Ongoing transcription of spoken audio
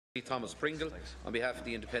Thomas Pringle on behalf of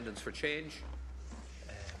the Independents for Change.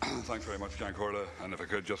 Thanks very much, John Corley. And if I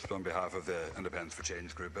could, just on behalf of the Independents for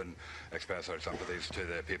Change group, and express our sympathies to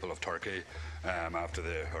the people of Turkey after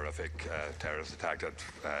the horrific terrorist attack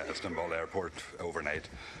at Istanbul airport overnight.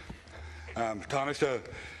 Taoiseach,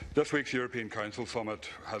 this week's European Council summit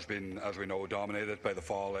has been, as we know, dominated by the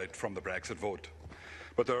fallout from the Brexit vote.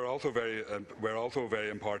 But there are also very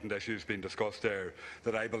important issues being discussed there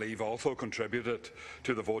that I believe also contributed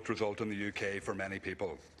to the vote result in the UK for many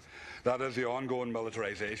people. That is the ongoing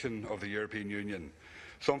militarisation of the European Union,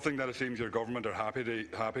 something that it seems your government are happy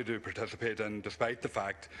to participate in, despite the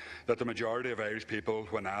fact that the majority of Irish people,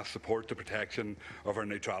 when asked, support the protection of our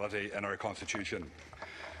neutrality in our constitution.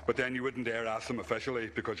 But then you wouldn't dare ask them officially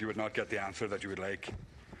because you would not get the answer that you would like.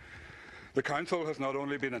 The Council has not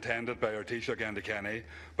only been attended by our Taoiseach Enda Kenny,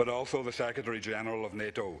 but also the Secretary-General of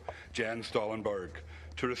NATO, Jens Stoltenberg,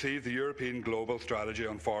 to receive the European Global Strategy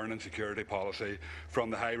on Foreign and Security Policy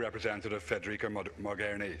from the High Representative Federica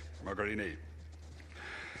Mogherini.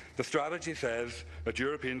 The strategy says that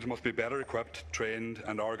Europeans must be better equipped, trained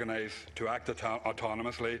and organised to act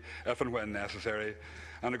autonomously if and when necessary,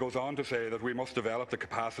 and it goes on to say that we must develop the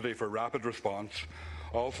capacity for rapid response,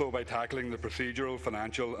 also by tackling the procedural,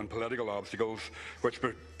 financial and political obstacles which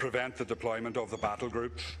prevent the deployment of the battle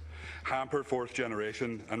groups, hamper fourth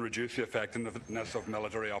generation and reduce the effectiveness of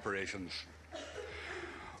military operations.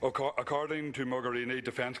 According to Mogherini,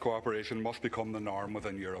 defence cooperation must become the norm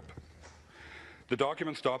within Europe. The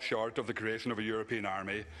document stops short of the creation of a European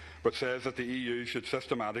army, but says that the EU should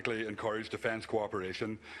systematically encourage defence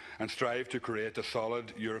cooperation and strive to create a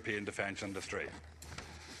solid European defence industry.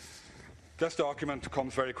 This document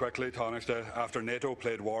comes very quickly, Taoiseach, after NATO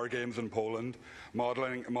played war games in Poland,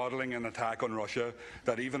 modelling an attack on Russia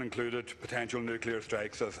that even included potential nuclear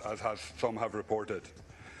strikes, as some have reported.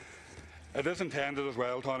 It is intended as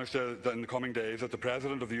well, Taoiseach, that in the coming days that the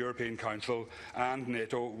President of the European Council and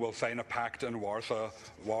NATO will sign a pact in Warsaw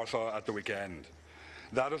at the weekend.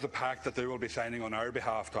 That is a pact that they will be signing on our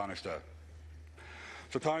behalf, Taoiseach.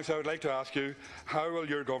 So, Taoiseach, I would like to ask you, how will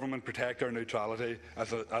your government protect our neutrality as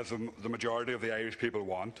the majority of the Irish people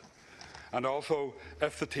want? And also,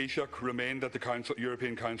 if the Taoiseach remained at the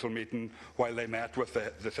European Council meeting while they met with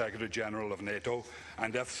the Secretary-General of NATO,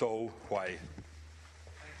 and if so, why?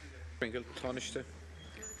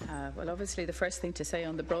 Well, obviously the first thing to say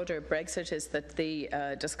on the broader Brexit is that the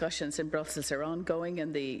discussions in Brussels are ongoing,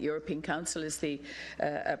 and the European Council is the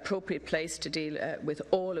appropriate place to deal with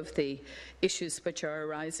all of the issues which are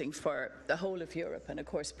arising for the whole of Europe, and of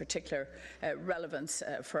course particular relevance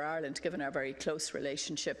for Ireland given our very close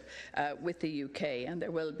relationship with the UK. And there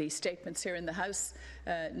will be statements here in the House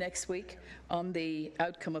next week on the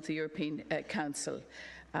outcome of the European Council.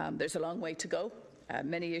 There's a long way to go.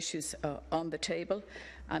 Many issues on the table,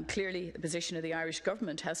 and clearly the position of the Irish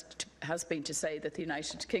government has been to say that the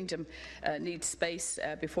United Kingdom needs space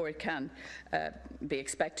before it can be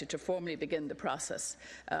expected to formally begin the process.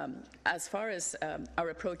 As far as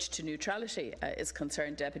our approach to neutrality is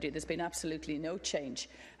concerned, Deputy, there's been absolutely no change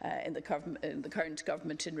in the current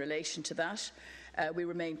government in relation to that. We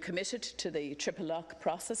remain committed to the triple lock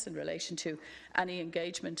process in relation to any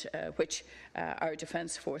engagement which our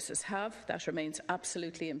defence forces have. That remains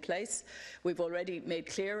absolutely in place. We've already made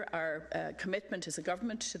clear our commitment as a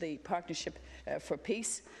government to the Partnership for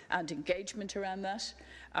Peace and engagement around that.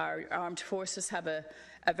 Our armed forces have a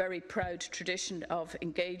very proud tradition of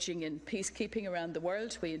engaging in peacekeeping around the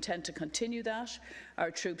world. We intend to continue that.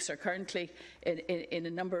 Our troops are currently in a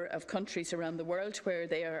number of countries around the world where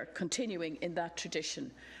they are continuing in that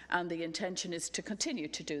tradition, and the intention is to continue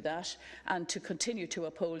to do that and to continue to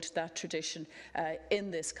uphold that tradition in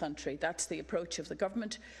this country. That's the approach of the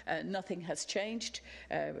government. Nothing has changed.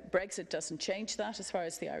 Brexit doesn't change that as far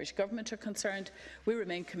as the Irish government are concerned. We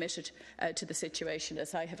remain committed to the situation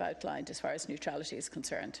as I have outlined as far as neutrality is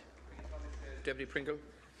concerned. Deputy Pringle,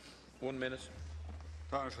 1 minute.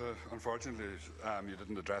 Unfortunately, you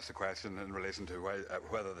didn't address the question in relation to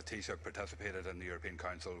whether the Taoiseach participated in the European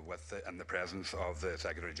Council in the presence of the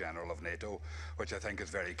Secretary-General of NATO, which I think is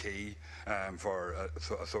very key for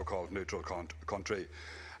a so-called neutral country.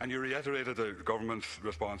 And you reiterated the government's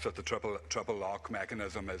response that the triple lock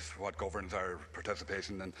mechanism is what governs our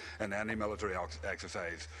participation in any military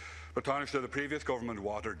exercise. But Taoiseach, the previous government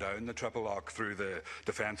watered down the triple lock through the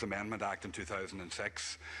Defence Amendment Act in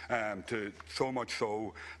 2006, to so much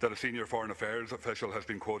so that a senior foreign affairs official has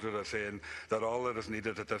been quoted as saying that all that is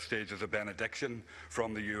needed at this stage is a benediction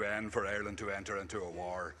from the UN for Ireland to enter into a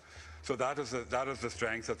war. So that is the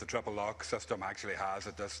strength that the triple lock system actually has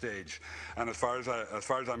at this stage. And as far as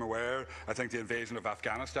I'm aware, I think the invasion of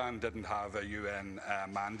Afghanistan didn't have a UN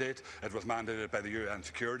mandate. It was mandated by the UN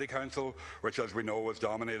Security Council, which, as we know, was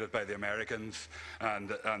dominated by the Americans and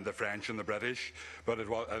the French and the British. But it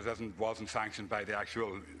wasn't sanctioned by the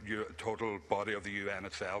actual total body of the UN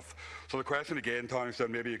itself. So the question again, Taoiseach,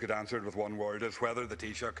 maybe you could answer it with one word, is whether the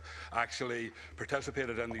Taoiseach actually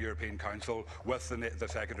participated in the European Council with the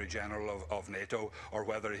Secretary General of NATO, or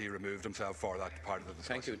whether he removed himself for that part of the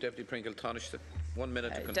discussion. Thank you, Deputy Pringle. Taoiseach, 1 minute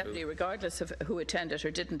to conclude. Deputy, regardless of who attended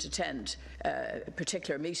or didn't attend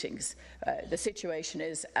particular meetings, the situation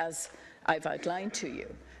is, as I've outlined to you,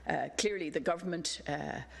 clearly the government,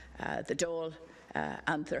 the Dáil,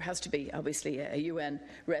 and there has to be obviously a UN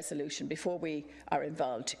resolution before we are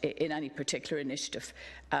involved in any particular initiative.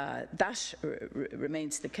 That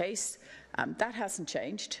remains the case. That hasn't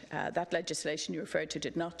changed. That legislation you referred to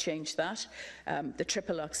did not change that. The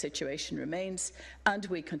triple lock situation remains, and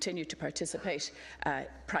we continue to participate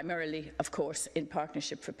primarily, of course, in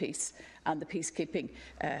Partnership for Peace and the peacekeeping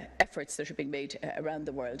efforts that are being made around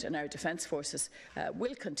the world. And our defence forces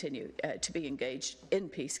will continue to be engaged in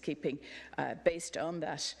peacekeeping based on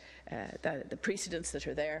that, the precedents that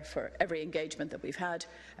are there for every engagement that we've had,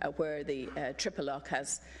 where the triple lock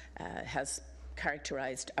has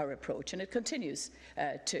characterised our approach, and it continues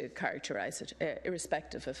to characterise it,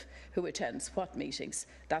 irrespective of who attends what meetings.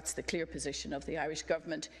 That's the clear position of the Irish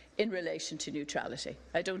Government in relation to neutrality.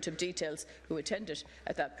 I don't have details who attended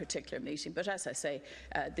at that particular meeting, but as I say,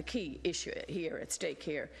 the key issue here, at stake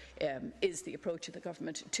here, is the approach of the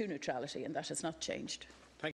Government to neutrality, and that has not changed.